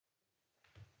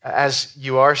As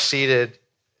you are seated,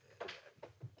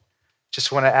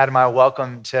 just want to add my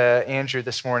welcome to Andrew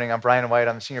this morning. I'm Brian White.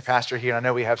 I'm the senior pastor here, and I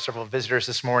know we have several visitors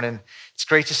this morning. It's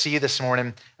great to see you this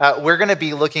morning. We're going to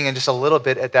be looking in just a little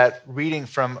bit at that reading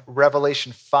from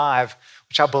Revelation 5,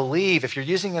 which I believe, if you're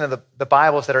using the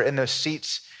Bibles that are in those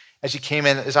seats as you came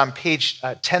in, is on page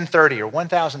 1030 or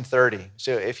 1030.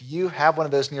 So if you have one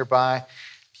of those nearby,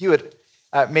 if you would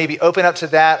maybe open up to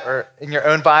that, or in your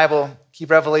own Bible, keep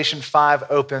Revelation 5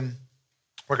 open.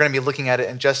 We're going to be looking at it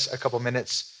in just a couple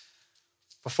minutes.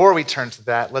 Before we turn to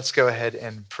that, let's go ahead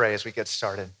and pray as we get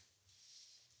started.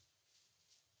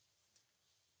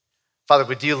 Father,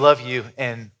 we do love you,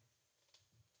 and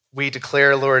we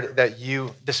declare, Lord, that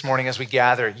you, this morning as we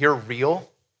gather, you're real.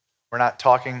 We're not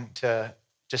talking to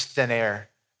just thin air,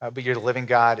 but you're the living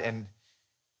God, and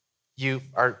you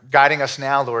are guiding us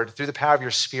now, Lord, through the power of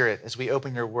your Spirit as we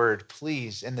open your word.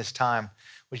 Please, in this time,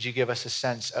 would you give us a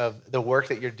sense of the work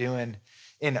that you're doing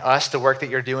in us, the work that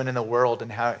you're doing in the world,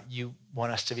 and how you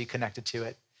want us to be connected to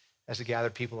it as a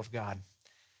gathered people of God.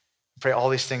 I pray all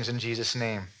these things in Jesus'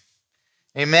 name.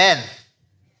 Amen.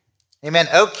 Amen.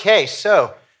 Okay,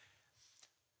 so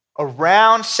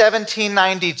around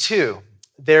 1792,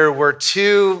 there were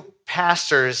two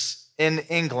pastors in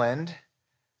England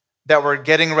that were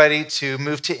getting ready to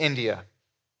move to India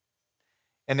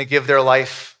and to give their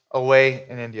life away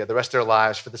in India, the rest of their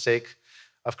lives, for the sake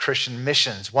of Christian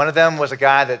missions. One of them was a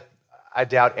guy that I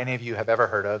doubt any of you have ever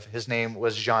heard of. His name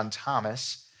was John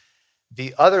Thomas.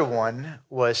 The other one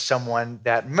was someone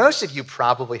that most of you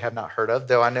probably have not heard of,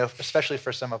 though I know, especially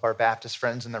for some of our Baptist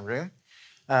friends in the room,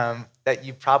 that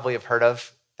you probably have heard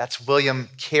of. That's William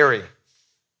Carey.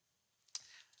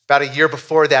 About a year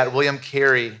before that, William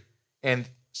Carey and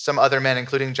some other men,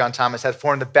 including John Thomas, had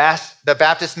formed the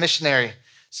Baptist Missionary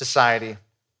Society.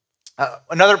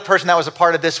 Another person that was a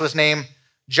part of this was named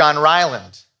John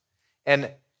Ryland.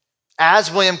 And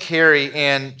as William Carey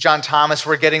and John Thomas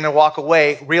were getting to walk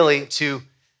away, really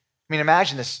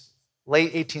imagine this,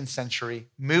 late 18th century,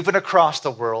 moving across the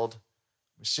world.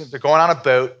 They're going on a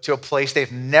boat to a place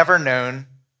they've never known,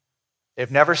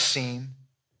 they've never seen.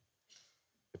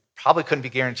 They probably couldn't be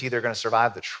guaranteed they're going to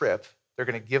survive the trip. They're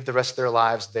going to give the rest of their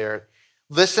lives there.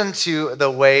 Listen to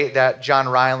the way that John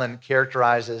Ryland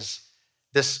characterizes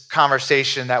this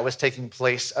conversation that was taking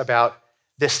place about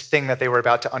this thing that they were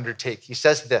about to undertake. He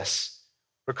says this,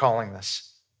 recalling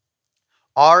this: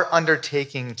 "Our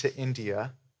undertaking to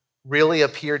India really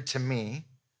appeared to me,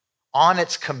 on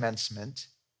its commencement,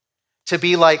 to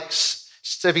be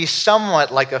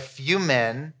somewhat like a few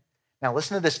men." Now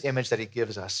listen to this image that he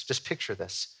gives us. Just picture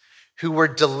this: "who were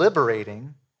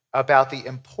deliberating about the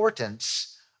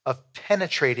importance of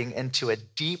penetrating into a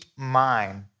deep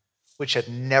mine which had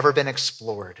never been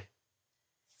explored,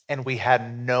 and we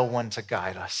had no one to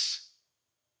guide us.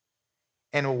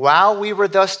 And while we were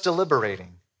thus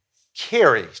deliberating,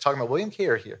 Carey," he's talking about William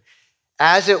Carey here,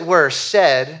 "as it were,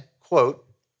 said, quote,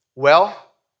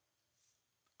 'Well,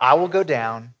 I will go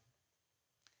down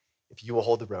if you will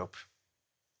hold the rope.'"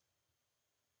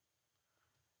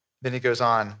 Then he goes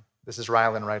on, this is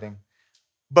Ryland writing,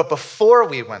 "But before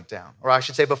we went down, or I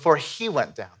should say before he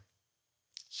went down,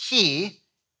 he,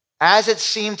 as it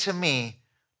seemed to me,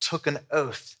 took an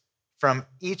oath from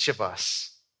each of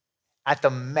us at the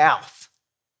mouth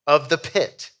of the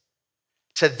pit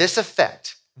to this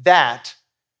effect, that,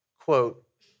 quote,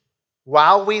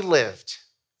 'while we lived,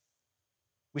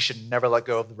 we should never let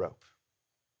go of the rope.'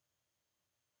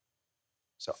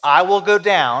 So I will go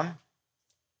down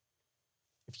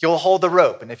if you'll hold the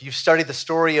rope." And if you've studied the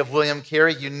story of William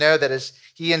Carey, you know that as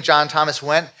he and John Thomas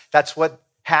went, that's what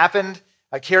happened.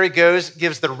 Carey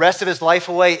gives the rest of his life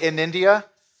away in India,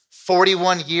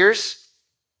 41 years.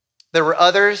 There were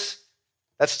others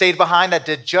that stayed behind that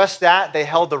did just that. They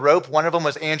held the rope. One of them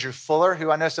was Andrew Fuller,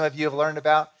 who I know some of you have learned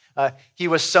about. He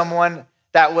was someone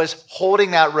that was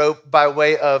holding that rope by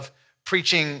way of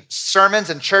preaching sermons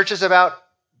in churches about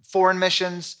foreign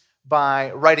missions,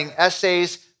 by writing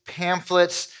essays,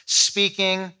 pamphlets,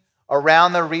 speaking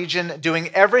around the region, doing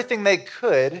everything they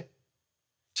could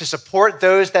to support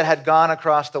those that had gone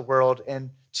across the world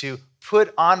and to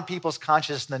put on people's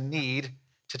conscience the need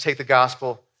to take the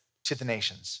gospel to the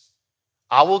nations.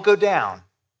 I will go down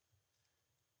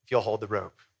if you'll hold the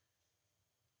rope.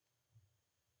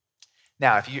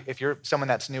 Now, if you're someone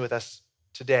that's new with us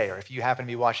today, or if you happen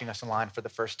to be watching us online for the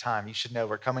first time, you should know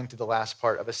we're coming to the last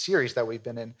part of a series that we've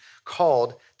been in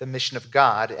called The Mission of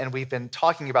God. And we've been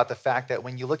talking about the fact that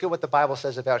when you look at what the Bible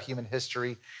says about human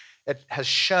history, it has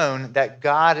shown that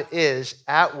God is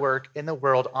at work in the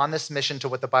world on this mission to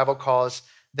what the Bible calls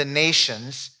the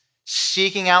nations,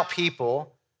 seeking out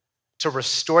people to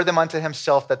restore them unto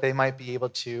himself, that they might be able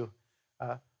to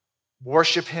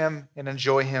worship him and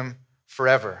enjoy him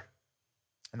forever.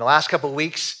 In the last couple of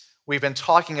weeks, we've been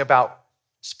talking about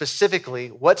specifically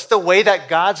what's the way that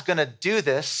God's going to do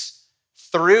this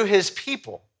through his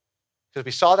people. Because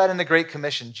we saw that in the Great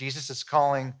Commission. Jesus is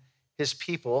calling his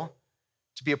people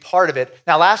to be a part of it.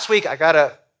 Now, last week, I got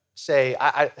to say,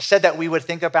 I said that we would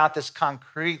think about this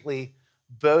concretely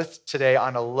both today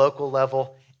on a local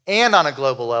level and on a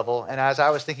global level. And as I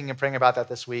was thinking and praying about that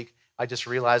this week, I just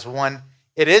realized, one,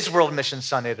 it is World Mission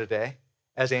Sunday today,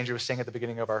 as Andrew was saying at the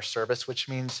beginning of our service, which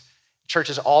means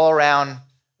churches all around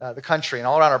the country and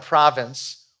all around our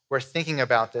province, we're thinking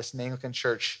about this in the Anglican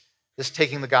Church, this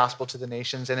taking the gospel to the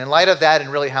nations. And in light of that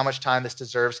and really how much time this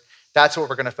deserves, that's what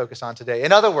we're going to focus on today.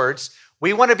 In other words,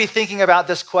 we want to be thinking about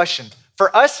this question.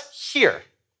 For us here,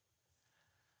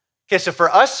 okay, so for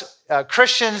us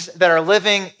Christians that are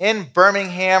living in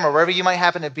Birmingham or wherever you might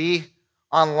happen to be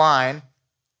online,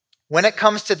 when it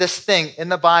comes to this thing in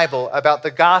the Bible about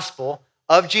the gospel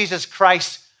of Jesus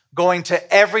Christ going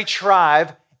to every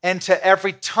tribe and to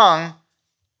every tongue,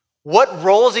 what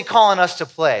role is he calling us to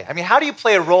play? I mean, how do you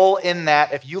play a role in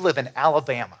that if you live in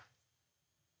Alabama?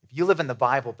 If you live in the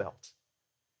Bible Belt?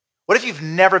 What if you've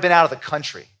never been out of the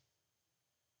country?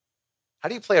 How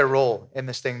do you play a role in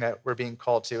this thing that we're being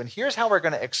called to? And here's how we're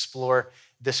going to explore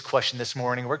this question this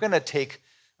morning. We're going to take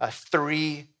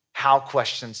 3 how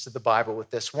questions to the Bible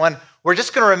with this. One, we're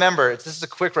just going to remember, this is a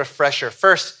quick refresher.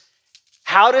 First,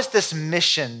 how does this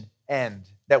mission end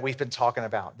that we've been talking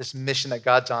about? This mission that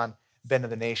God's on, been to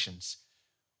the nations.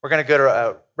 We're going to go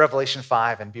to Revelation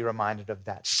 5 and be reminded of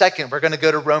that. Second, we're going to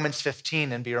go to Romans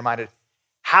 15 and be reminded,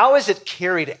 how is it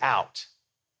carried out?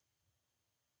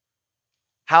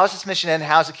 How is this mission end?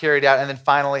 How is it carried out? And then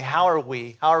finally, how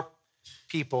are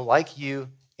people like you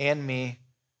and me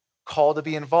called to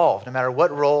be involved, no matter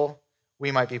what role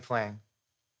we might be playing?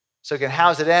 So again, how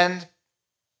does it end?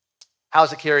 How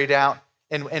is it carried out?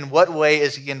 And in what way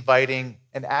is he inviting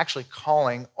and actually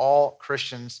calling all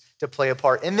Christians to play a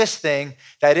part in this thing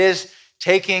that is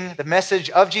taking the message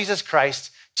of Jesus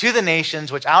Christ to the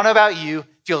nations, which I don't know about you,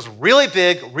 feels really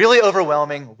big, really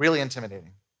overwhelming, really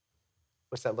intimidating.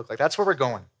 What's that look like? That's where we're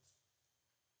going.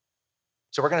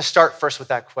 So we're going to start first with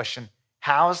that question.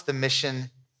 How's the mission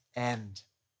end?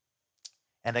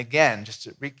 And again, just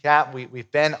to recap,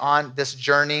 we've been on this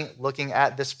journey looking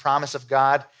at this promise of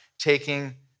God,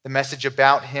 taking the message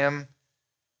about him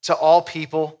to all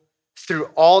people through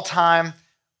all time.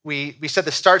 We said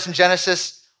this starts in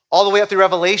Genesis all the way up through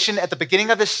Revelation. At the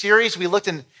beginning of this series,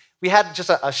 we had just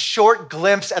a short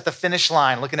glimpse at the finish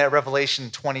line, looking at Revelation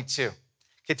 22.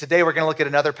 Okay, today we're going to look at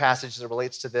another passage that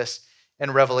relates to this in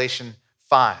Revelation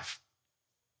 5.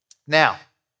 Now,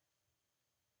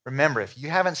 remember, if you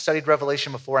haven't studied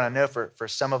Revelation before, and I know for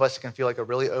some of us it can feel like a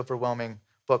really overwhelming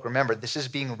book, remember, this is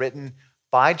being written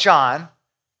by John.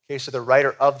 Okay, so the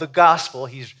writer of the gospel.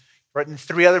 He's written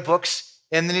 3 other books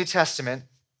in the New Testament.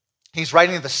 He's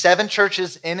writing to the 7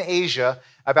 churches in Asia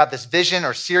about this vision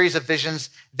or series of visions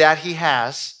that he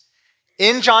has.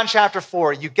 In John chapter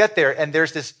 4, you get there, and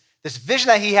there's this vision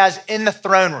that he has in the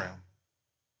throne room.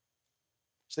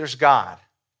 So there's God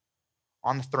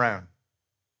on the throne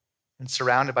and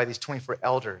surrounded by these 24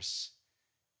 elders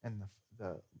and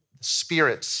the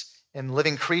spirits and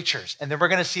living creatures. And then we're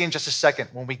going to see in just a second,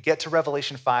 when we get to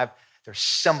Revelation 5, there's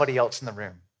somebody else in the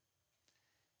room,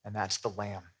 and that's the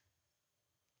Lamb.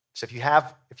 So if you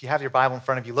have your Bible in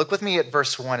front of you, look with me at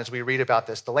verse 1 as we read about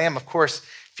this. The Lamb, of course,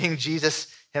 being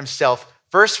Jesus himself.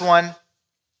 Verse 1,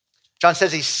 John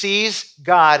says he sees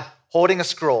God holding a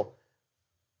scroll.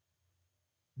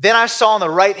 Then I saw on the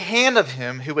right hand of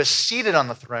him who was seated on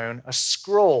the throne a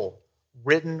scroll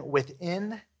written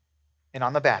within and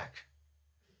on the back,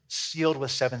 sealed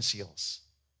with 7 seals.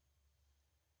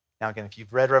 Now, again, if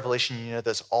you've read Revelation, you know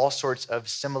there's all sorts of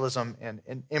symbolism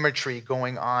and imagery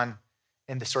going on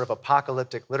in this sort of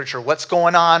apocalyptic literature. What's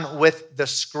going on with the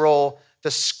scroll?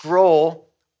 The scroll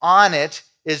on it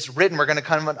is written. We're going to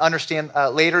kind of understand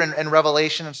later in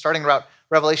Revelation, and starting about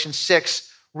Revelation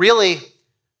 6, really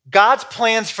God's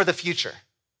plans for the future.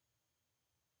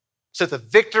 So the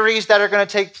victories that are going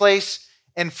to take place,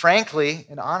 and frankly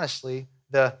and honestly,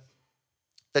 the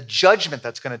judgment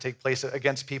that's going to take place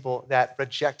against people that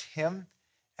reject him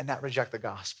and that reject the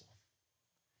gospel.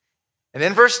 And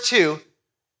in verse 2,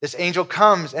 this angel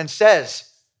comes and says,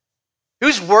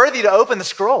 who's worthy to open the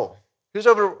scroll? Who's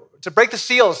over to break the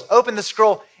seals, open the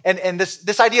scroll? And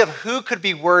this idea of who could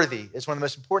be worthy is one of the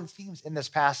most important themes in this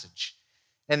passage.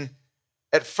 And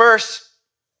at first,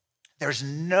 there's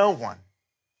no one, it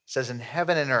says in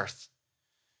heaven and earth,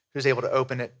 who's able to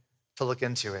open it, to look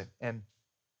into it. And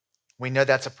We know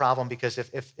that's a problem because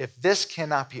if this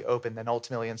cannot be opened, then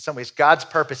ultimately, in some ways, God's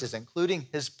purposes, including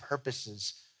his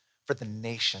purposes for the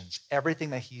nations,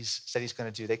 everything that he's said he's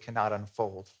going to do, they cannot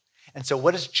unfold. And so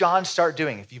what does John start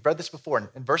doing? If you've read this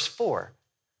before, in verse 4,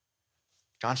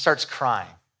 John starts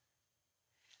crying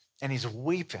and he's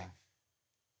weeping.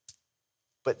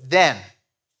 But then,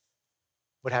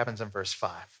 what happens in verse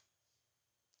 5?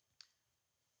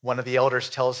 One of the elders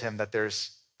tells him that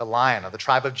there's the Lion of the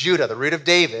tribe of Judah, the root of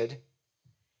David.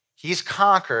 He's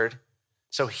conquered,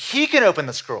 so he can open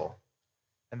the scroll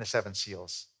and the 7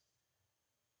 seals.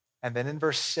 And then in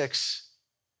verse 6,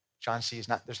 John sees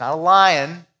there's not a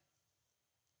lion,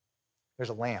 there's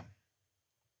a lamb.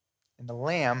 And the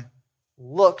lamb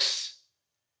looks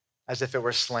as if it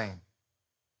were slain.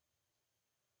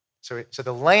 So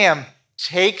the lamb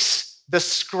takes the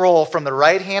scroll from the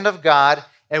right hand of God,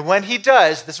 and when he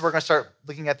does, this is where we're going to start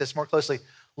looking at this more closely.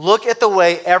 Look at the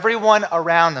way everyone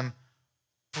around them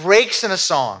breaks in a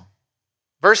song.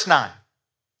 Verse 9.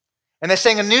 And they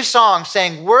sang a new song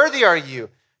saying, "Worthy are you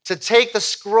to take the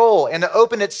scroll and to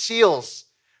open its seals,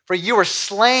 for you were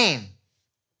slain,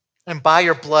 and by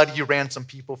your blood you ransomed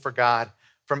people for God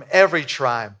from every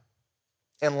tribe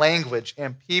and language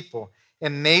and people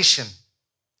and nation.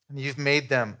 And you've made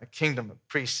them a kingdom of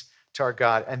priests to our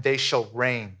God, and they shall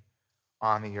reign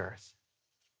on the earth."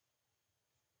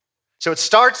 So it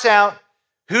starts out,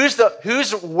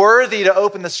 who's worthy to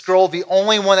open the scroll? The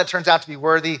only one that turns out to be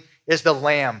worthy is the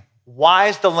Lamb. Why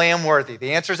is the Lamb worthy?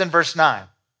 The answer is in verse 9.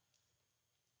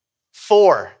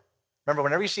 4. Remember,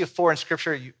 whenever you see a 4 in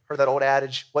Scripture, you heard that old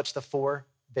adage, what's the 4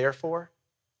 there for?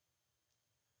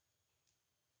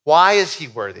 Why is he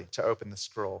worthy to open the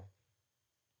scroll?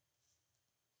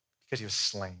 Because he was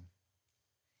slain.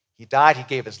 He died, he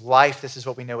gave his life. This is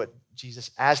what we know what Jesus,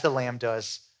 as the Lamb,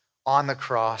 does on the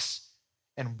cross.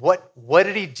 And what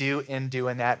did he do in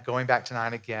doing that? Going back to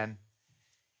 9 again.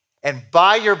 And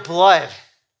by your blood,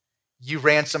 you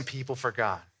ransom people for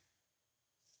God.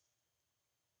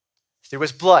 Through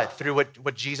his blood, through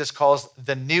what Jesus calls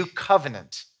the new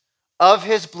covenant of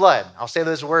his blood. I'll say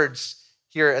those words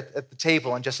here at the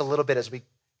table in just a little bit as we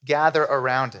gather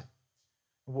around it.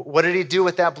 What did he do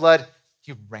with that blood?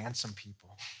 He ransomed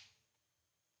people.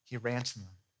 He ransomed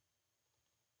them.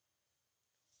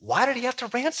 Why did he have to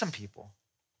ransom people?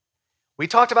 We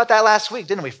talked about that last week,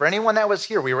 didn't we? For anyone that was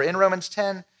here, we were in Romans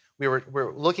 10. We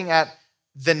were looking at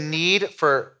the need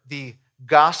for the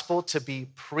gospel to be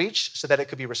preached so that it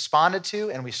could be responded to.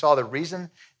 And we saw the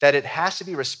reason that it has to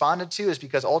be responded to is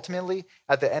because ultimately,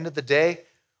 at the end of the day,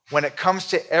 when it comes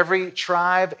to every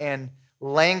tribe and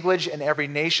language and every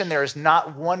nation, there is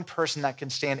not one person that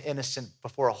can stand innocent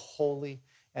before a holy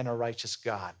and a righteous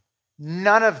God.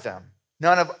 None of them,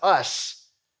 none of us,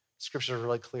 Scripture is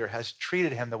really clear, has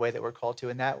treated him the way that we're called to.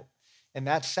 In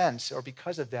that sense, or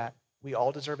because of that, we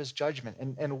all deserve his judgment.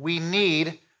 And we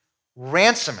need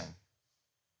ransoming.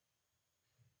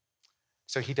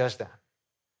 So he does that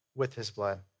with his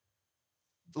blood.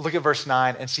 Look at verse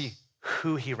 9 and see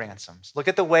who he ransoms. Look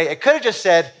at the way, it could have just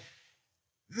said,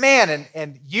 man,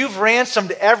 and you've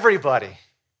ransomed everybody.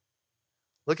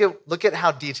 Look at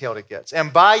how detailed it gets.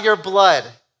 And by your blood,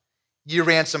 you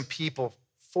ransom people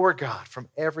for God from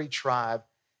every tribe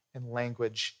and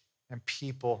language and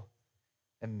people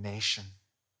and nation.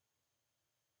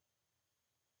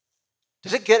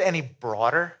 Does it get any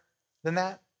broader than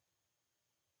that?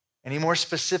 Any more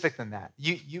specific than that?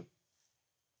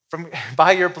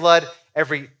 By your blood,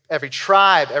 every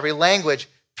tribe, every language,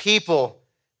 people,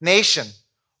 nation,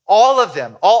 all of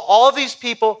them, all of these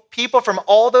people from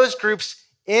all those groups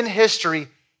in history,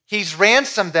 he's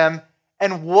ransomed them.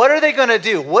 And what are they going to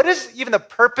do? What is even the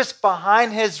purpose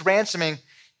behind his ransoming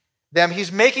them?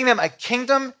 He's making them a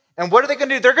kingdom. And what are they going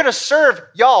to do? They're going to serve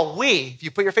y'all, if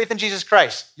you put your faith in Jesus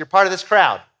Christ, you're part of this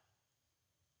crowd.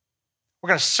 We're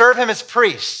going to serve him as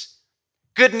priests.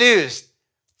 Good news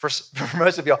for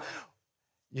most of y'all.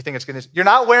 You think it's good news? You're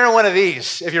not wearing one of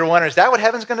these. If you're wondering, is that what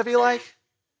heaven's going to be like?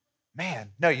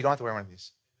 Man, no, you don't have to wear one of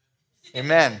these.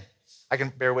 Amen. I can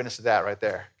bear witness to that right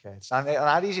there. Okay, it's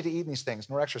not easy to eat these things,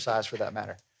 nor exercise for that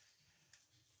matter.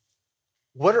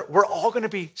 We're all going to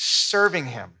be serving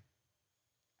him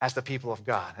as the people of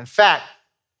God. In fact,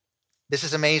 this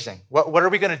is amazing. What are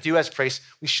we going to do as priests?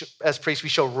 We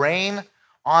shall reign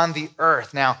on the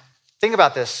earth. Now, think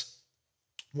about this.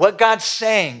 What God's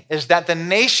saying is that the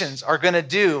nations are going to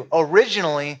do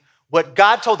originally what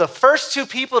God told the first 2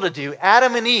 people to do,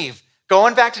 Adam and Eve,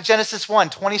 going back to Genesis 1,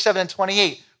 27 and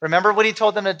 28. Remember what he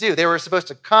told them to do. They were supposed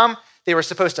to come, they were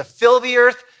supposed to fill the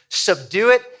earth, subdue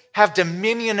it, have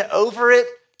dominion over it,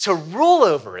 to rule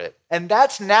over it. And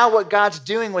that's now what God's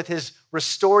doing with his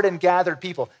restored and gathered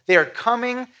people. They are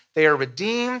coming, they are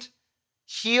redeemed,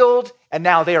 healed, and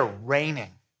now they are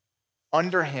reigning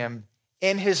under him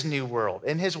in his new world,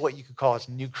 in his what you could call his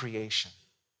new creation.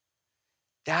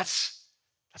 That's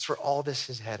where all this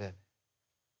is headed.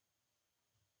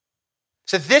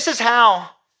 So this is how,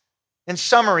 in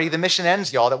summary, the mission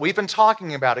ends, y'all, that we've been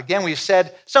talking about. Again, we've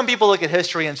said, some people look at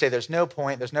history and say there's no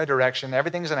point, there's no direction,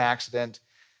 everything's an accident,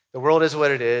 the world is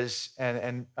what it is,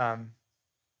 and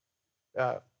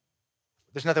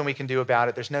there's nothing we can do about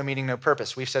it. There's no meaning, no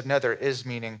purpose. We've said, no, there is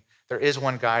meaning. There is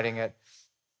one guiding it.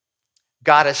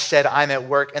 God has said, I'm at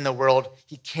work in the world.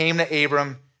 He came to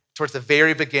Abram towards the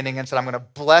very beginning and said, I'm going to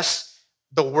bless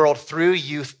the world through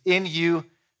you. In you,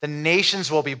 the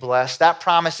nations will be blessed. That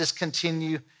promise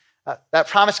continues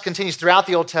throughout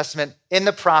the Old Testament, in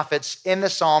the prophets, in the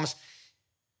Psalms,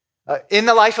 in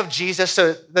the life of Jesus.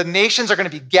 So the nations are going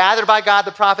to be gathered by God,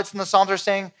 the prophets and the Psalms are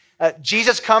saying.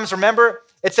 Jesus comes, remember,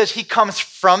 it says he comes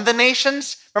from the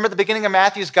nations. Remember at the beginning of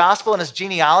Matthew's gospel and his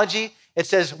genealogy, it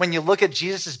says when you look at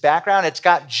Jesus' background, it's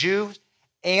got Jews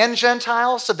and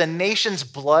Gentiles. So the nation's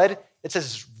blood, it says,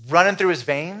 is running through his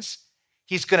veins.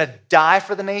 He's going to die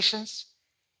for the nations.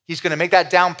 He's going to make that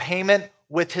down payment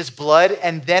with his blood.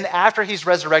 And then after he's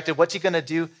resurrected, what's he going to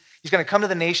do? He's going to come to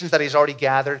the nations that he's already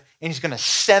gathered, and he's going to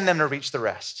send them to reach the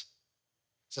rest.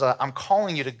 So I'm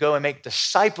calling you to go and make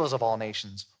disciples of all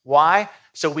nations. Why?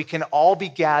 So we can all be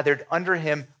gathered under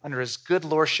him, under his good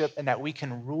lordship, and that we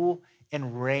can rule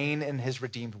and reign in his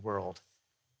redeemed world.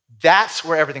 That's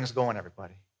where everything's going,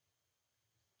 everybody.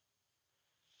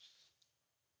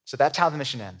 So that's how the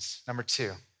mission ends. Number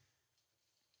 2.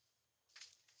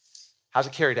 How's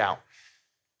it carried out?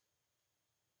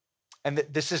 And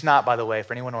this is not, by the way,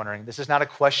 for anyone wondering, this is not a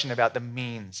question about the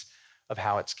means of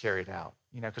how it's carried out,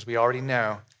 because we already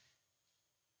know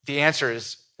the answer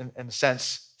is, in a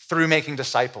sense, through making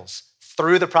disciples,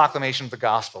 through the proclamation of the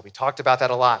gospel. We talked about that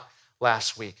a lot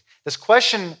last week. This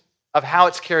question of how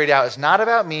it's carried out is not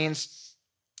about means,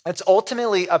 it's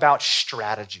ultimately about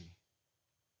strategy.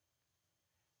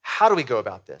 How do we go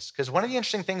about this? Because one of the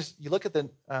interesting things, you look at the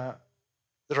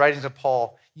writings of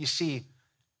Paul, you see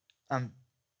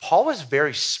Paul was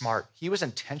very smart. He was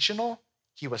intentional,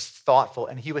 he was thoughtful,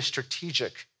 and he was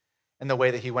strategic in the way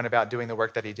that he went about doing the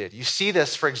work that he did. You see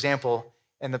this, for example,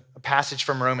 in the passage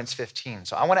from Romans 15.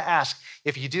 So I want to ask,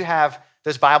 if you do have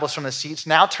those Bibles from the seats,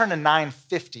 now turn to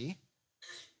 950,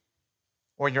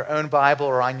 or in your own Bible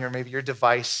or on maybe your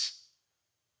device,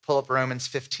 pull up Romans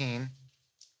 15.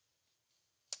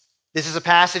 This is a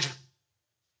passage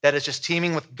that is just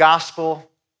teeming with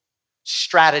gospel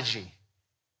strategy.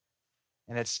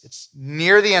 And it's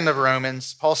near the end of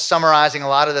Romans. Paul's summarizing a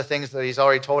lot of the things that he's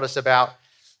already told us about,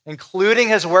 including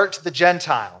his work to the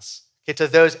Gentiles, to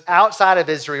those outside of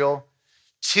Israel,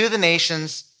 to the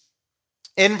nations.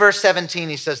 In verse 17,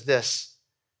 he says this: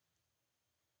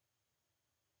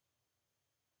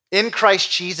 in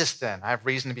Christ Jesus, then, I have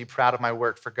reason to be proud of my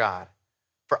work for God,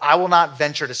 for I will not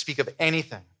venture to speak of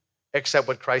anything except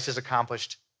what Christ has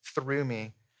accomplished through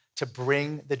me to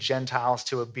bring the Gentiles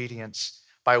to obedience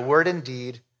by word and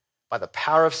deed, by the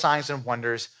power of signs and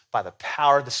wonders, by the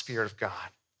power of the Spirit of God.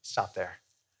 Stop there.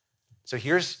 So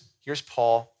here's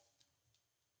Paul.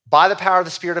 By the power of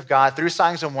the Spirit of God, through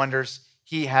signs and wonders,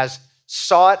 he has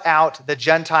sought out the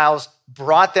Gentiles,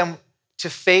 brought them to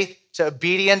faith, to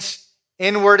obedience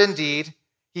in word and deed.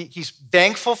 He's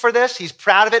thankful for this. He's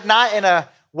proud of it, not in a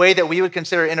way that we would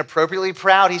consider inappropriately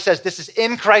proud. He says this is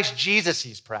in Christ Jesus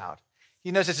he's proud.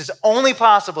 He knows this is only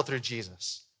possible through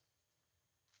Jesus.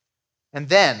 And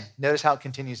then, notice how it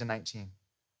continues in 19.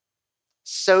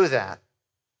 So that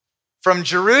from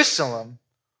Jerusalem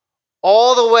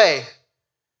all the way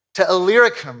to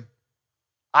Illyricum,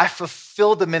 I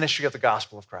fulfilled the ministry of the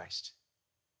gospel of Christ.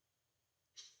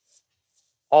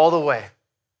 All the way.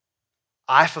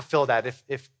 I fulfilled that.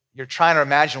 If you're trying to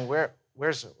imagine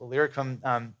where's Illyricum,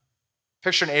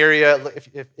 picture an area,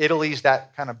 if Italy's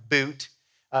that kind of boot,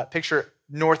 picture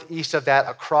northeast of that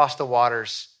across the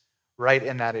waters, right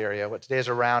in that area, what today is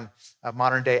around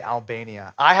modern day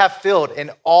Albania. I have filled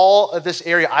in all of this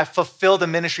area, I fulfilled the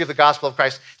ministry of the gospel of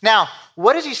Christ. Now,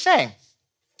 what is he saying?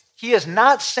 He is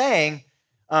not saying,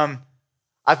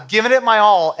 I've given it my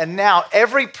all, and now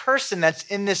every person that's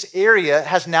in this area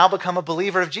has now become a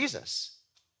believer of Jesus.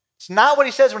 It's not what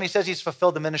he says when he says he's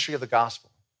fulfilled the ministry of the gospel.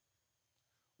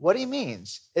 What he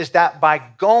means is that by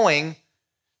going,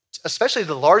 especially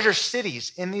the larger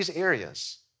cities in these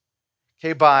areas,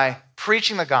 okay, by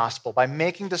preaching the gospel, by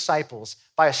making disciples,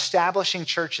 by establishing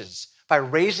churches, by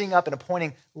raising up and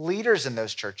appointing leaders in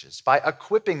those churches, by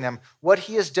equipping them, what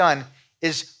he has done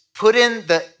is put in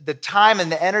the time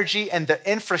and the energy and the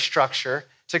infrastructure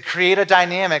to create a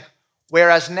dynamic,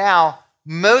 whereas now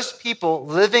most people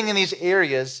living in these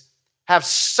areas have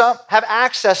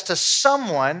access to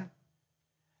someone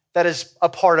that is a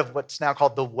part of what's now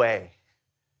called the way.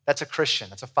 That's a Christian.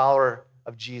 That's a follower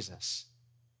of Jesus.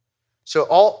 So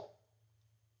all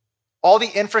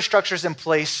the infrastructure is in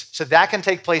place so that can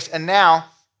take place. And now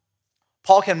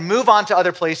Paul can move on to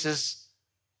other places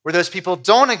where those people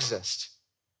don't exist.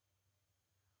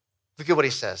 Look at what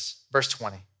he says, verse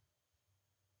 20.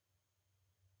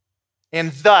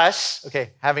 And thus, okay,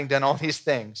 having done all these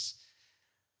things,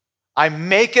 I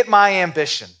make it my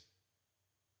ambition,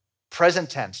 present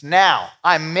tense, now,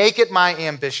 I make it my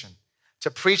ambition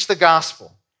to preach the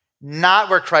gospel, not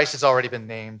where Christ has already been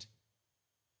named,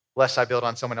 lest I build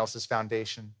on someone else's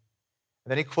foundation.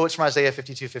 And then he quotes from Isaiah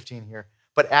 52:15 here.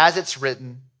 But as it's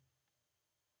written,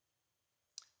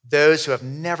 those who have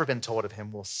never been told of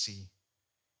him will see,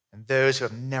 and those who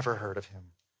have never heard of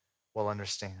him will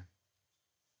understand.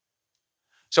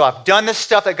 So I've done this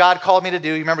stuff that God called me to do.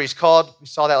 You remember we saw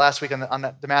that last week on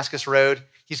that Damascus Road.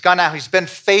 He's gone out, he's been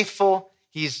faithful.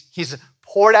 He's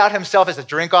poured out himself as a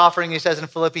drink offering, he says in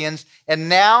Philippians. And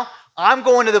now I'm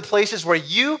going to the places where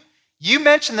you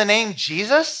mention the name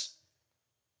Jesus.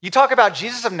 You talk about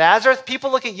Jesus of Nazareth, people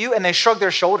look at you and they shrug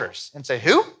their shoulders and say,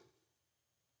 who?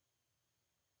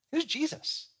 Who's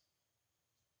Jesus?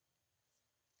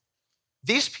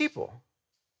 These people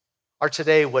are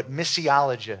today what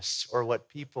missiologists, or what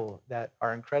people that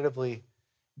are incredibly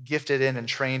gifted in and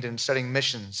trained in studying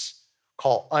missions,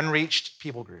 call unreached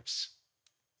people groups.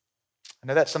 I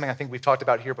know that's something I think we've talked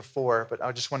about here before, but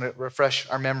I just want to refresh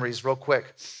our memories real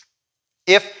quick.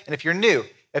 If you're new,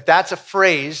 if that's a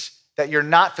phrase that you're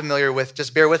not familiar with,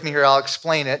 just bear with me here, I'll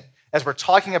explain it. As we're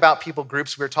talking about people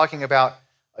groups, we're talking about,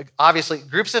 obviously,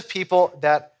 groups of people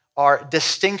that are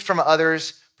distinct from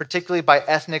others, particularly by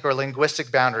ethnic or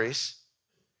linguistic boundaries.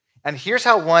 And here's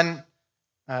how one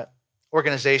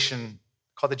organization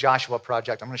called the Joshua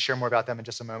Project, I'm going to share more about them in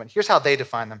just a moment. Here's how they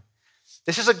define them.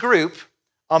 This is a group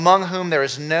among whom there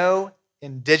is no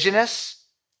indigenous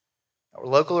or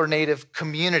local or native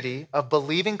community of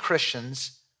believing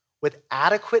Christians with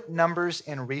adequate numbers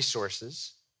and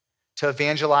resources to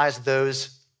evangelize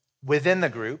those within the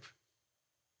group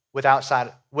without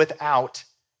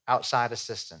outside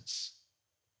assistance.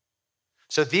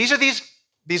 So these are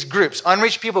these groups,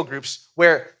 unreached people groups,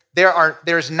 where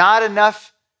there's not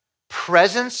enough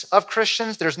presence of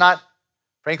Christians. There's not,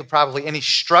 frankly, probably any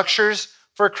structures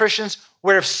for Christians,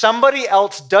 where if somebody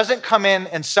else doesn't come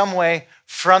in some way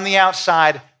from the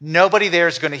outside, nobody there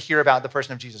is going to hear about the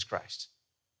person of Jesus Christ.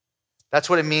 That's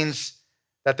what it means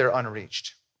that they're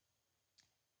unreached.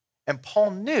 And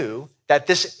Paul knew that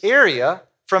this area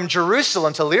from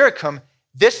Jerusalem to Illyricum,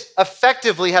 this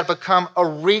effectively had become a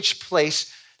reach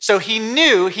place. So he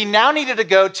knew he now needed to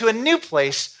go to a new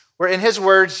place where, in his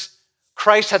words,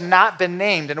 Christ had not been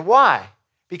named. And why?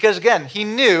 Because again, he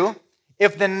knew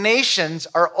if the nations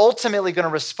are ultimately going to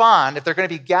respond, if they're going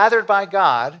to be gathered by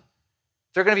God,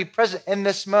 if they're going to be present in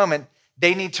this moment,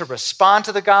 they need to respond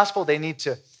to the gospel. They need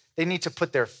to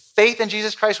put their faith in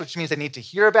Jesus Christ, which means they need to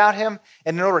hear about him.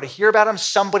 And in order to hear about him,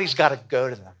 somebody's got to go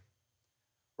to them.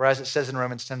 Whereas it says in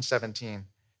Romans 10:17,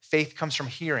 faith comes from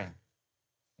hearing,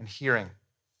 and hearing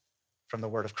from the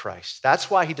word of Christ.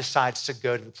 That's why he decides to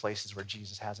go to the places where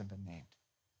Jesus hasn't been named.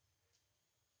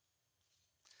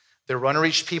 There were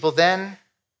unreached people then.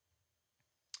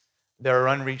 There are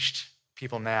unreached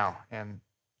people now. And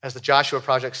as the Joshua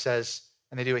Project says,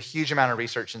 and they do a huge amount of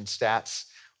research and stats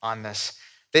on this,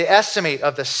 they estimate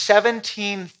of the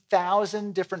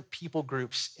 17,000 different people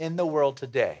groups in the world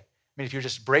today. I mean, if you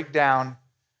just break down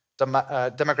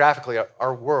demographically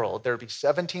our world, there would be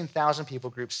 17,000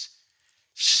 people groups.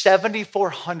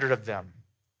 7,400 of them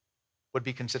would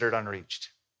be considered unreached.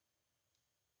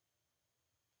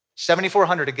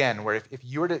 7,400 again, where if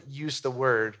you were to use the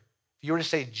word, if you were to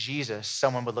say Jesus,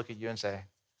 someone would look at you and say,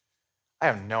 I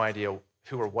have no idea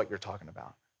who or what you're talking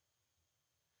about.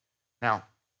 Now,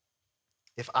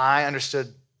 if I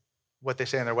understood what they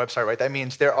say on their website, right, that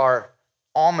means there are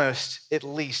almost, at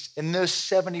least, in those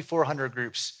 7,400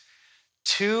 groups,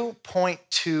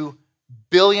 2.2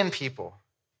 billion people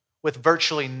with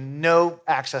virtually no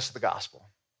access to the gospel.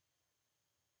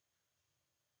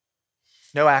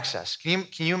 No access. Can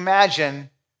you imagine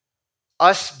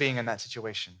us being in that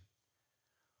situation?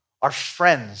 Our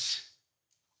friends,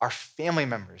 our family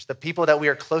members, the people that we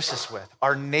are closest with,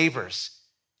 our neighbors.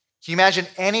 Can you imagine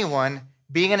anyone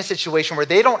being in a situation where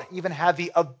they don't even have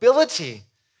the ability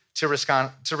to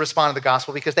respond to the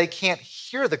gospel because they can't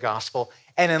hear the gospel?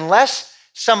 And unless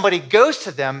somebody goes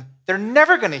to them, they're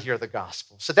never going to hear the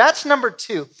gospel. So that's number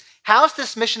 2. How's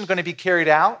this mission going to be carried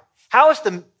out? How is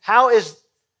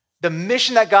the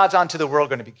mission that God's on to the world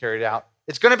going to be carried out?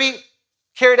 It's going to be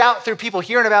carried out through people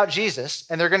hearing about Jesus,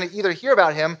 and they're going to either hear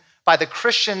about him by the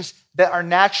Christians that are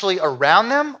naturally around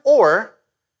them, or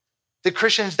the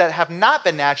Christians that have not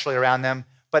been naturally around them,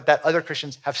 but that other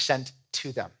Christians have sent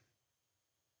to them.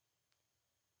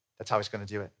 That's how he's going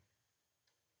to do it.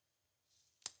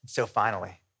 So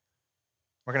finally,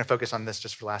 we're going to focus on this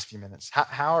just for the last few minutes.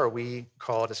 How are we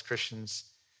called as Christians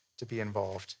to be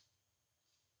involved?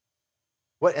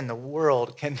 What in the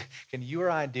world can you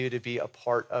or I do to be a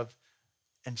part of,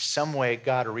 in some way,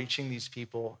 God reaching these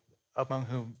people among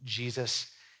whom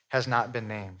Jesus has not been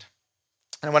named?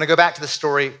 And I want to go back to the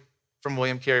story from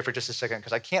William Carey for just a second,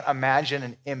 because I can't imagine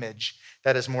an image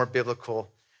that is more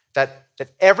biblical, that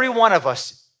every one of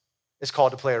us is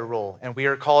called to play a role, and we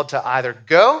are called to either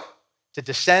go, to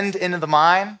descend into the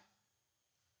mine,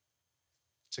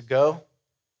 to go,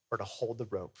 or to hold the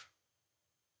rope.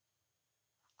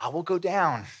 I will go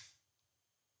down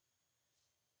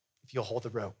if you'll hold the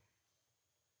rope.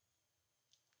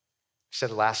 I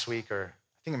said it last week, or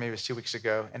I think maybe it was 2 weeks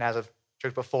ago, and as I've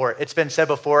joked before, it's been said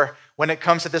before, when it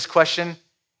comes to this question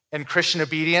in Christian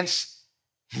obedience,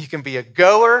 you can be a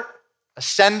goer, a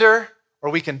sender,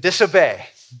 or we can disobey.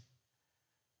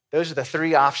 Those are the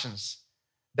 3 options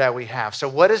that we have. So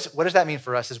what does that mean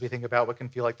for us as we think about what can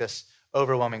feel like this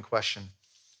overwhelming question?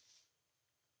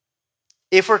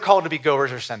 If we're called to be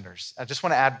goers or senders, I just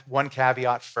want to add one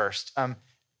caveat first.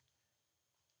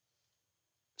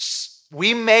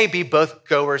 We may be both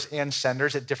goers and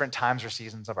senders at different times or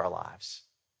seasons of our lives.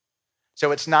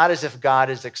 So it's not as if God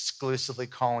is exclusively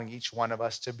calling each one of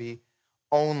us to be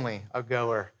only a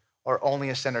goer or only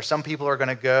a sender. Some people are going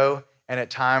to go, and at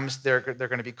times they're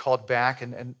going to be called back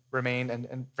and remain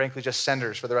and frankly just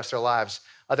senders for the rest of their lives.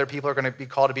 Other people are going to be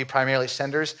called to be primarily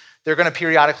senders. They're going to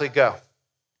periodically go.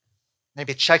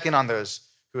 Maybe check in on those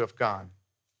who have gone.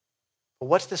 But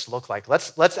what's this look like?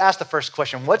 Let's ask the first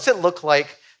question. What's it look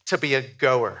like to be a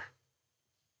goer?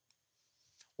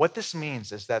 What this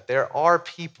means is that there are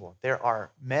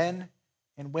men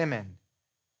and women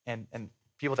and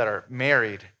people that are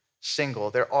married,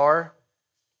 single. There are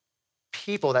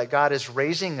people that God is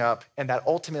raising up, and that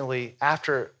ultimately,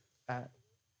 after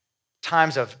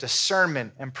times of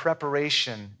discernment and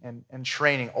preparation and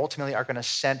training, ultimately are going to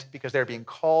send, because they're being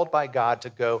called by God to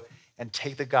go and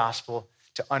take the gospel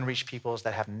to unreached peoples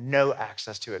that have no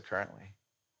access to it currently.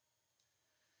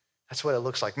 That's what it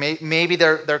looks like. Maybe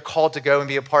they're called to go and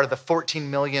be a part of the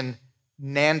 14 million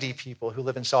Nandi people who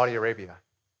live in Saudi Arabia.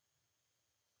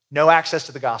 No access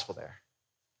to the gospel there.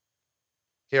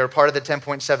 They are part of the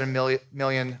 10.7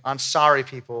 million Ansari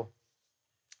people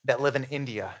that live in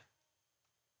India.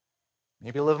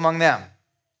 Maybe live among them.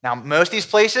 Now, most of these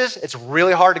places, it's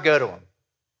really hard to go to them.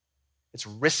 It's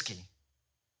risky.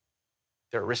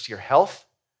 They're a risk to your health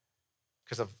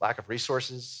because of lack of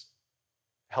resources,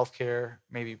 healthcare,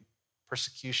 maybe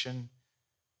persecution.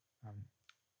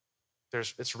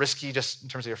 It's risky just in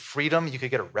terms of your freedom. You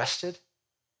could get arrested.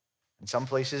 In some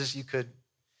places, you could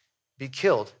be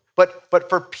killed. But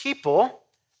for people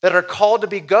that are called to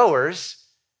be goers,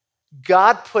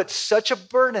 God put such a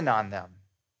burden on them.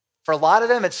 For a lot of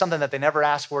them, it's something that they never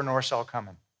asked for nor saw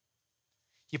coming.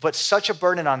 He put such a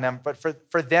burden on them, but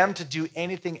for them to do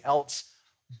anything else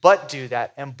but do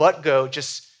that and but go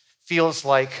just feels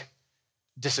like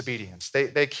disobedience.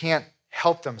 They can't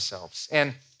help themselves.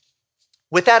 And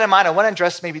with that in mind, I want to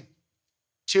address maybe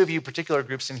 2 of you particular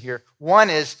groups in here. One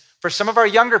is for some of our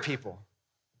younger people.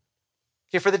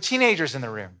 Okay, for the teenagers in the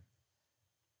room.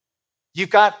 You've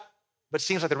got what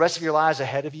seems like the rest of your lives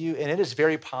ahead of you, and it is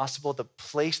very possible the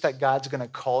place that God's going to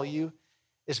call you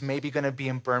is maybe going to be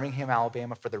in Birmingham,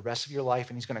 Alabama for the rest of your life,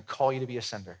 and he's going to call you to be a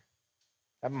sender.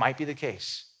 That might be the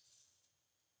case.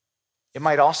 It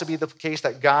might also be the case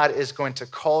that God is going to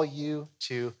call you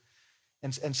to,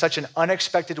 in such an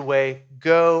unexpected way,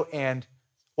 go and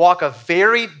walk a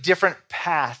very different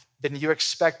path than you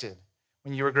expected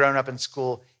when you were growing up in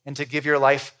school, and to give your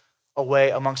life away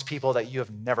amongst people that you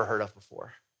have never heard of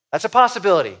before. That's a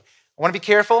possibility. I want to be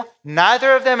careful.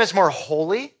 Neither of them is more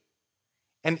holy.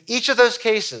 In each of those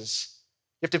cases,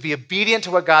 you have to be obedient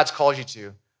to what God's called you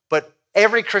to. But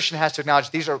every Christian has to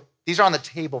acknowledge these are on the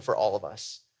table for all of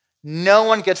us. No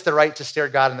one gets the right to stare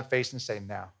God in the face and say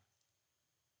no.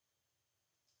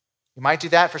 You might do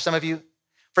that for some of you.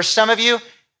 For some of you,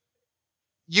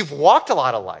 you've walked a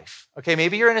lot of life. Okay,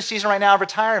 maybe you're in a season right now of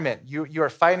retirement. You are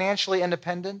financially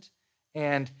independent,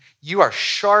 and you are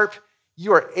sharp.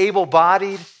 You are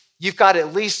able-bodied. you've got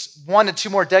at least 1 to 2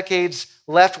 more decades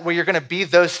left where you're gonna be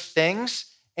those things.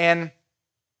 And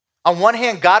on one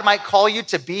hand, God might call you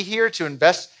to be here, to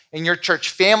invest in your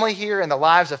church family here, in the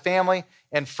lives of family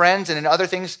and friends, and in other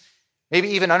things, maybe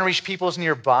even unreached peoples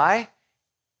nearby.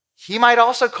 He might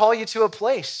also call you to a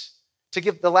place to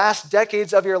give the last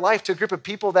decades of your life to a group of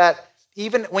people that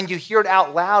even when you hear it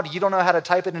out loud, you don't know how to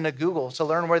type it into Google to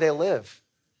learn where they live,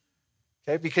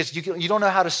 okay? Because you don't know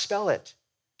how to spell it,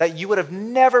 that you would have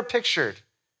never pictured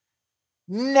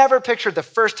the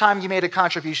first time you made a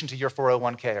contribution to your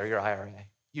 401k or your IRA.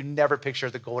 You never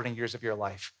pictured the golden years of your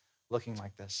life looking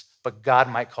like this, but God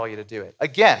might call you to do it.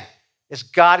 Again, is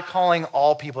God calling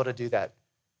all people to do that?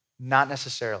 Not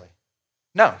necessarily.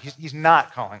 No, he's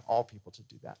not calling all people to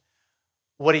do that.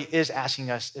 What he is asking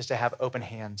us is to have open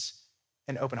hands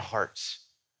and open hearts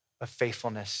of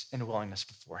faithfulness and willingness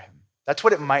before him. That's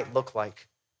what it might look like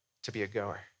to be a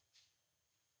goer.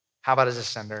 How about as a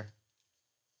sender?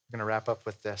 I'm gonna wrap up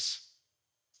with this.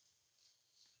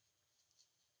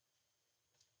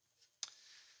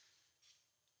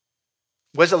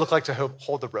 What does it look like to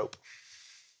hold the rope?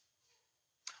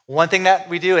 One thing that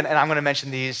we do, and I'm gonna mention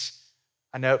these,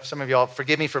 I know some of y'all,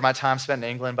 forgive me for my time spent in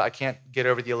England, but I can't get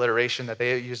over the alliteration that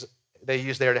they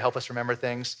use there to help us remember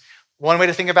things. One way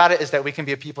to think about it is that we can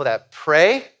be a people that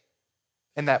pray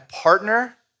and that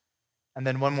partner, and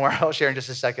then one more I'll share in just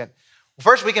a second.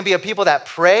 First, we can be a people that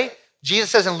pray. Jesus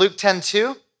says in Luke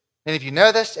 10:2, many of you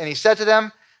know this, and he said to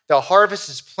them, the harvest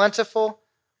is plentiful,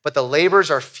 but the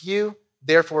laborers are few.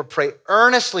 Therefore, pray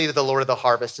earnestly to the Lord of the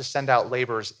harvest to send out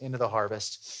laborers into the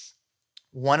harvest.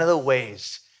 One of the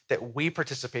ways that we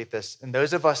participate this, and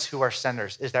those of us who are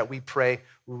senders, is that we pray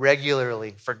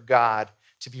regularly for God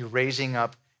to be raising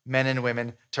up men and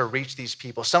women to reach these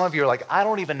people. Some of you are like, I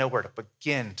don't even know where to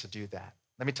begin to do that.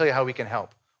 Let me tell you how we can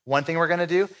help. One thing we're gonna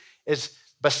do is,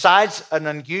 besides an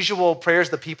unusual prayers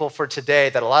of the people for today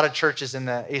that a lot of churches in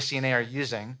the ACNA are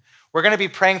using, we're gonna be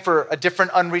praying for a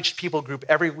different unreached people group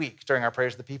every week during our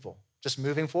prayers of the people, just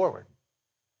moving forward,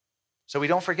 so we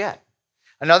don't forget.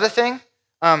 Another thing,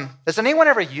 does anyone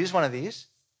ever use one of these?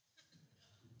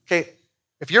 Okay,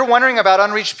 if you're wondering about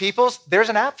unreached peoples, there's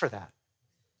an app for that.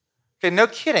 Okay, no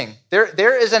kidding.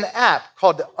 There is an app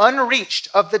called Unreached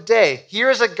of the Day.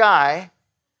 Here's a guy.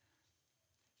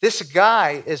 This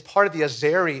guy is part of the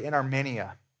Azeri in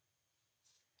Armenia.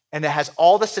 And it has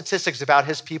all the statistics about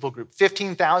his people group.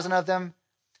 15,000 of them,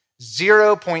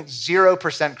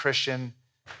 0.0% Christian,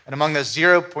 and among those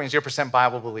 0.0%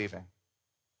 Bible believing.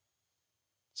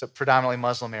 It's a predominantly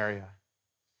Muslim area.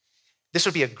 This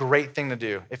would be a great thing to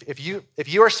do. If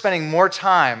you are spending more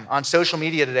time on social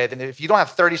media today than if you don't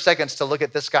have 30 seconds to look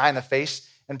at this guy in the face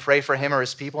and pray for him or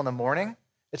his people in the morning,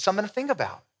 it's something to think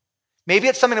about. Maybe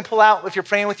it's something to pull out if you're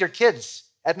praying with your kids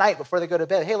at night before they go to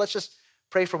bed. Hey, let's just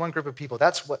pray for one group of people.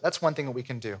 That's one thing that we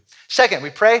can do. Second,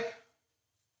 we pray,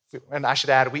 and I should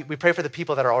add, we pray for the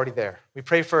people that are already there. We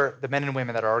pray for the men and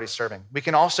women that are already serving. We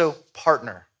can also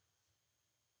partner.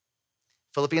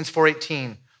 Philippians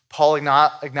 4:18, Paul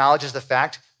acknowledges the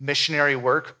fact missionary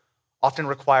work often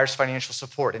requires financial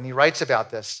support. And he writes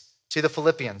about this to the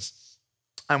Philippians.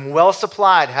 I'm well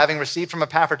supplied, having received from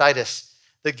Epaphroditus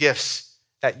the gifts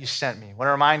that you sent me. I want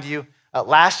to remind you,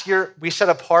 last year we set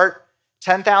apart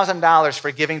 $10,000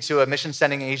 for giving to a mission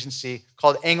sending agency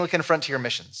called Anglican Frontier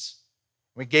Missions.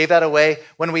 We gave that away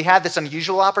when we had this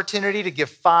unusual opportunity to give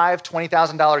 5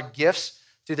 $20,000 gifts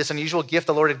through this unusual gift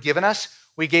the Lord had given us.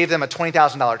 We gave them a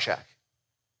 $20,000 check.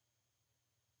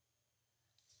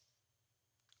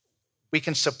 We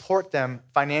can support them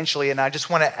financially. And I just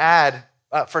want to add,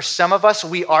 for some of us,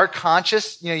 we are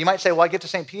conscious. You might say, well, I get to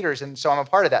St. Peter's, and so I'm a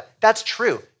part of that. That's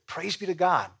true. Praise be to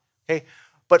God. Okay.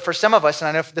 But for some of us, and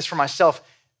I know this for myself,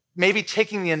 maybe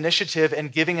taking the initiative and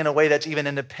giving in a way that's even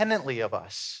independently of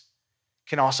us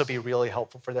can also be really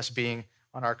helpful for this being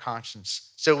on our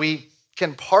conscience. So we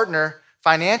can partner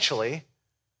financially,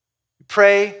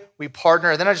 pray, we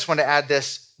partner. And then I just want to add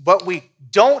this. What we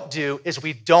don't do is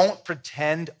we don't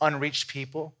pretend unreached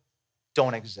people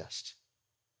don't exist.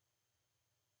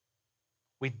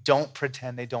 We don't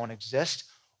pretend they don't exist,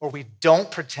 or we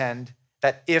don't pretend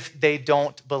that if they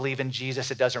don't believe in Jesus,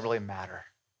 it doesn't really matter.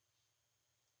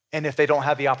 And if they don't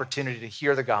have the opportunity to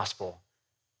hear the gospel,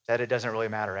 that it doesn't really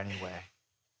matter anyway.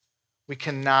 We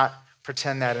cannot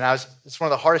pretend that. And it's one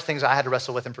of the hardest things I had to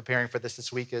wrestle with in preparing for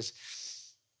this week is,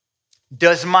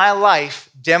 does my life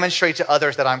demonstrate to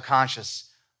others that I'm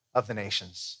conscious of the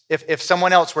nations? If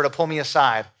someone else were to pull me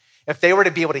aside, if they were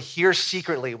to be able to hear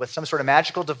secretly with some sort of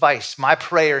magical device my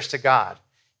prayers to God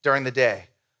during the day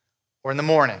or in the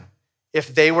morning,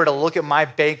 if they were to look at my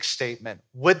bank statement,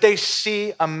 would they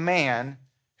see a man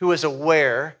who is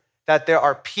aware that there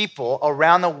are people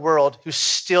around the world who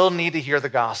still need to hear the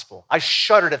gospel. I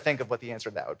shudder to think of what the answer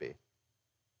to that would be.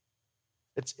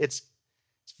 It's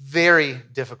very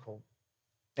difficult.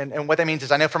 And what that means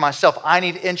is I know for myself, I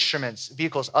need instruments,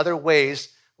 vehicles, other ways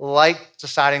like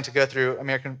deciding to go through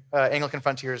Anglican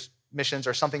Frontiers missions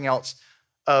or something else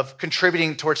of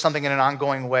contributing towards something in an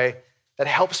ongoing way that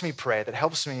helps me pray, that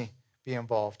helps me be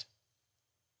involved.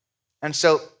 And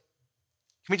so can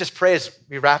we just pray as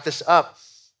we wrap this up?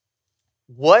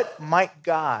 What might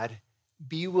God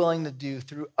be willing to do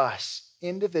through us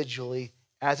individually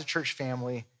as a church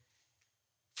family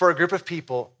for a group of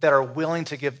people that are willing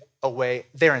to give away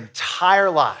their entire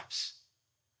lives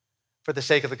for the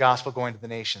sake of the gospel going to the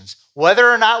nations? Whether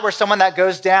or not we're someone that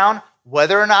goes down,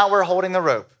 whether or not we're holding the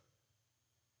rope,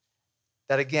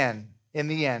 that again, in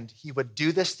the end, he would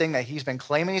do this thing that he's been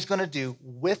claiming he's going to do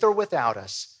with or without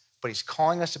us, but he's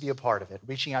calling us to be a part of it,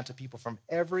 reaching out to people from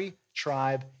every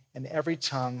tribe and every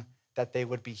tongue, that they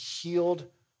would be healed,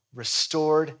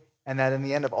 restored, and that in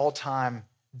the end of all time,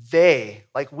 they,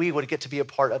 like we, would get to be a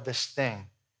part of this thing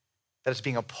that is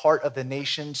being a part of the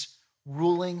nations,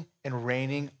 ruling and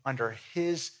reigning under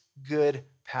his good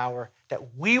power,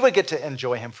 that we would get to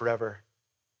enjoy him forever,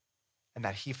 and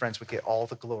that he, friends, would get all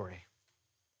the glory.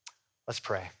 Let's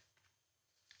pray.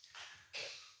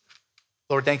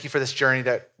 Lord, thank you for this journey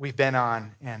that we've been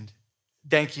on, and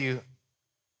thank you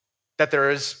that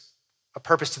there is a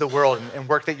purpose to the world and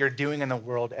work that you're doing in the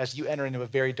world as you enter into a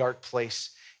very dark place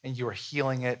and you are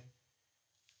healing it.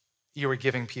 You are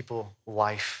giving people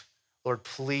life. Lord,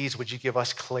 please, would you give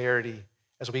us clarity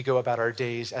as we go about our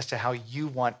days as to how you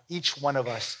want each one of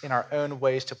us in our own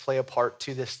ways to play a part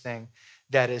to this thing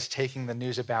that is taking the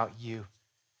news about you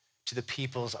to the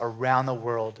peoples around the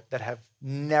world that have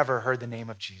never heard the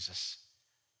name of Jesus.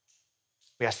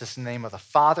 We ask this in the name of the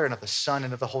Father and of the Son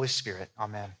and of the Holy Spirit.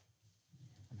 Amen.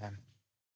 Amen.